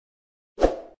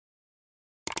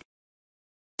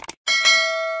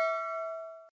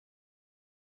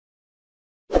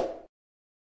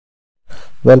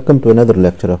Welcome to another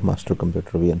lecture of Master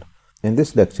Computer Vision. In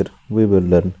this lecture, we will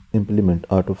learn implement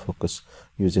autofocus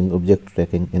using object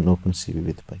tracking in OpenCV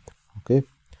with Python. Okay.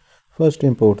 First,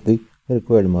 import the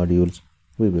required modules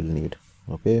we will need.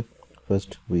 Okay.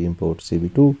 First, we import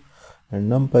CV2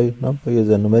 and NumPy. NumPy is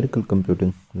a numerical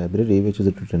computing library which is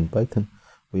written in Python.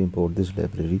 We import this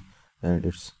library and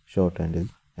its shorthand is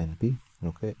NP.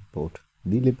 Okay. Import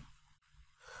dlib.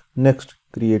 Next,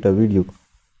 create a video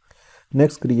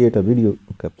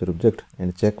capture object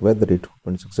and check whether it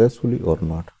opened successfully or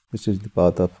not. This is the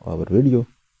path of our video.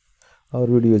 Our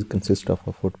video consists of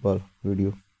a football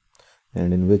video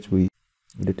and in which we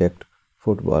detect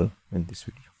football in this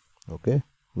video. Okay,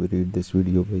 we read this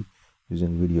video by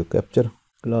using video capture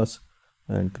class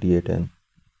and create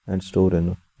and store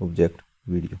an object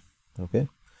video. Okay,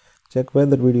 check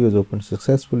whether video is opened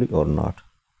successfully or not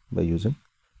by using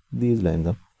these lines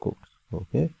of code.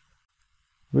 Okay,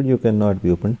 video cannot be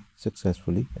opened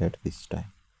successfully at this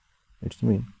time. It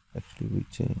means actually we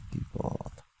change the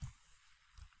path.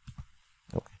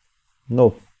 Okay,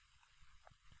 no,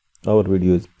 our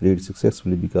video is read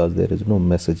successfully because there is no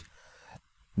message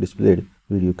displayed.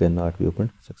 Video cannot be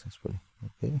opened successfully.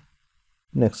 Okay,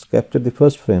 next, capture the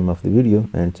first frame of the video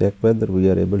and check whether we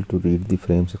are able to read the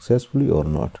frame successfully or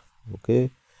not.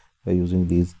 Okay, by using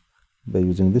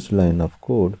this line of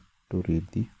code to read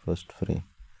the first frame,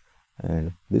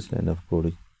 and this line of code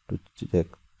is to check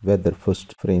whether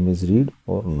first frame is read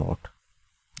or not,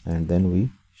 and then we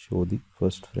show the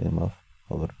first frame of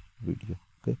our video.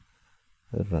 Okay,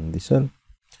 run the cell.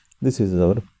 This is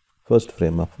our first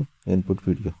frame of input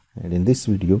video, and in this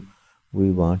video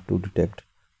we want to detect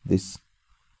this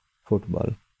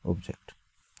football object.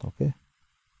 Okay,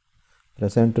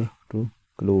 press enter to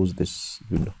close this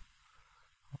window.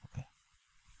 Okay,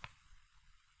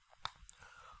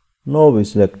 now we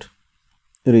select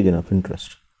region of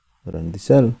interest, run the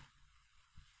cell.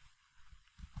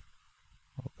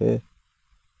 Okay,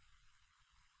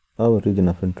 our region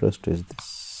of interest is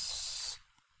this.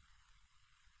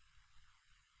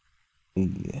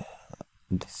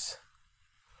 This.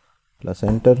 Plus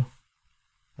enter,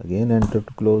 again enter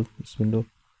to close this window.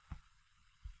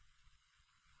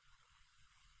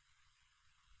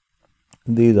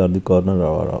 These are the corner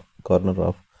of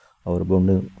our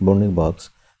bounding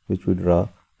box which we draw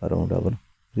around our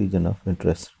region of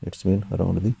interest. It's mean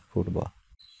around the football.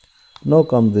 Now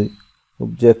comes the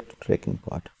object tracking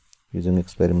part. Using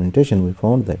experimentation, we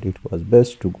found that it was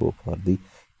best to go for the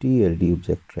TLD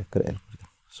object tracker algorithm.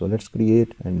 So let's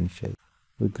create and initialize.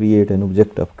 We create an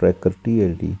object of tracker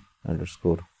TLD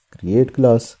underscore create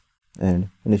class and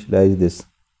initialize this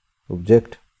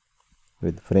object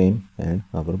with frame and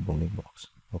our bounding box.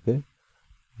 Okay,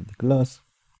 the class,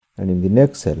 and in the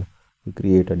next cell we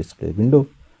create a display window.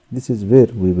 This is where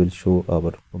we will show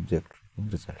our object tracking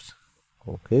results.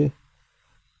 Okay,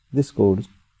 this code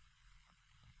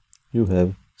you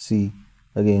have see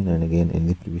again and again in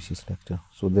the previous lecture,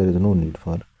 so there is no need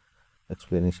for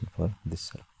explanation for this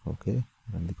cell. Okay,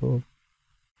 run the code,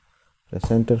 press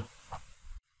enter.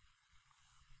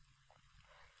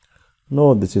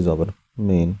 Now this is our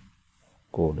main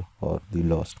code or the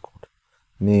lost code,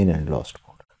 main and lost code.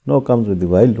 Now comes with the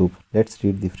while loop. Let's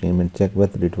read the frame and check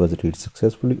whether it was read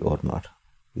successfully or not.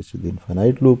 This is the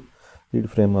infinite loop.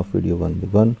 Read frame of video 1 by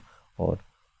 1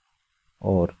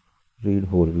 or read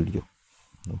whole video.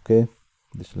 Okay,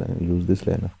 this line, use this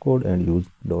line of code and use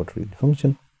dot read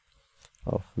function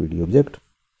of video object,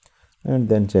 and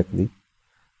then check the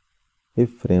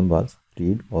if frame was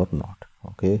read or not.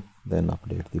 Okay, then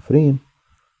update the frame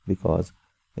because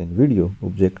in video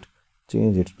object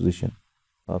change its position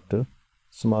after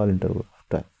small interval of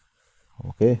time.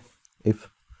 Okay, if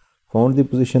found the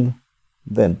position,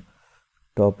 then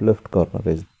top left corner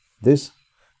is this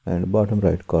and bottom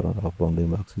right corner of bounding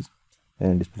boxes,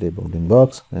 and display bounding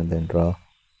box and then draw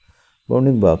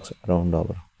bounding box around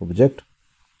our object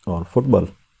or football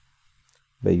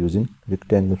by using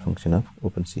rectangle function of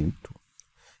OpenCV2.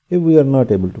 If we are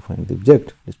not able to find the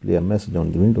object, display a message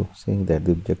on the window saying that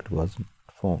the object was not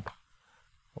found.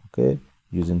 Okay,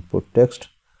 using put text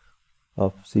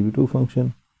of CV2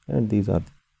 function, and these are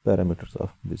the parameters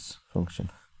of this function.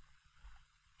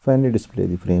 Finally, display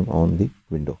the frame on the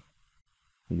window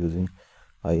using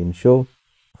InShow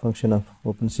function of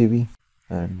OpenCV,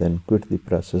 and then quit the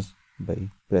process by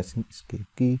pressing escape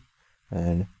key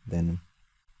and then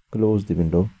close the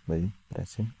window by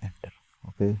pressing enter.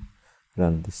 Okay,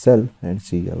 run the cell and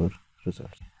see our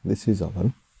result. This is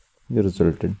our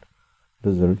resultant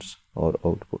results or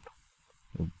output.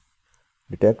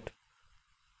 Detect.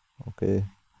 Okay,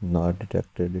 not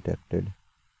detected, detected.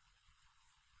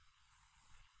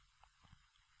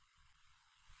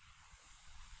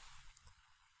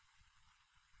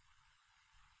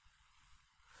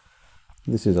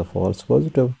 This is a false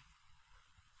positive.